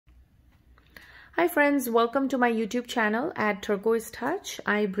Hi friends, welcome to my YouTube channel at Turquoise Touch.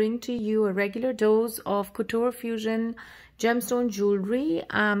 I bring to you a regular dose of couture fusion gemstone jewelry.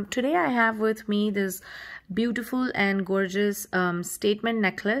 Today I have with me this beautiful and gorgeous statement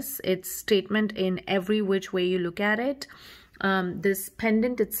necklace. It's statement in every which way you look at it. This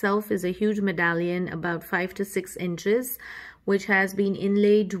pendant itself is a huge medallion about 5 to 6 inches, which has been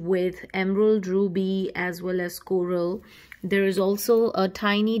inlaid with emerald, ruby as well as coral. There is also a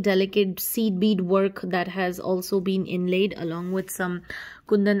tiny delicate seed bead work that has also been inlaid along with some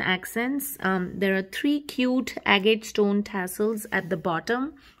kundan accents. There are 3 cute agate stone tassels at the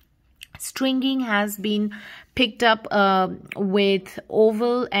bottom. Stringing has been picked up with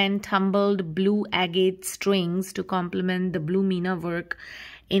oval and tumbled blue agate strings to complement the blue Meena work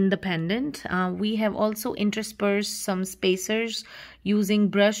in the pendant. We have also interspersed some spacers using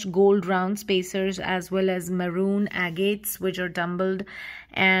brushed gold round spacers as well as maroon agates, which are tumbled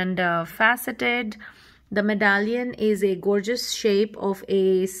and faceted. The medallion is a gorgeous shape of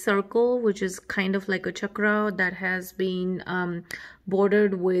a circle, which is kind of like a chakra that has been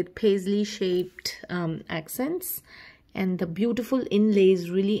bordered with paisley shaped accents. And the beautiful inlays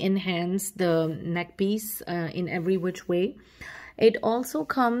really enhance the neck piece in every which way. It also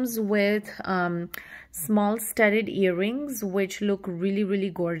comes with small studded earrings, which look really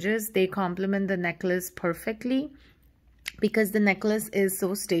gorgeous. They complement the necklace perfectly. Because the necklace is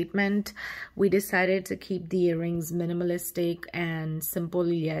so statement, we decided to keep the earrings minimalistic and simple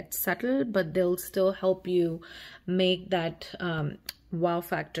yet subtle, but they'll still help you make that wow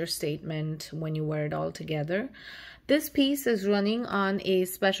factor statement when you wear it all together. This piece is running on a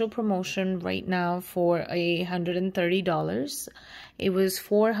special promotion right now for $130. It was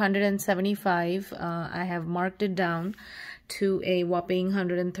 $475. I have marked it down to a whopping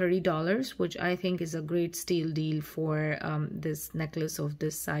 $130, which I think is a great steal deal for this necklace of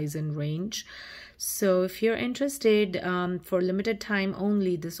this size and range. So if you're interested, for limited time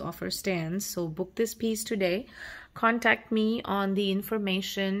only, this offer stands. So book this piece today. Contact me on the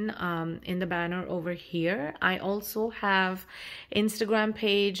information in the banner over here. I also have Instagram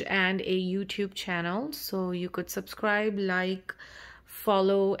page and a YouTube channel, so you could subscribe, like,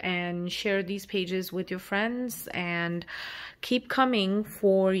 follow and share these pages with your friends, and keep coming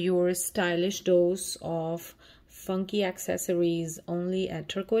for your stylish dose of funky accessories only at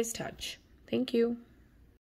Turquoise Touch. Thank you.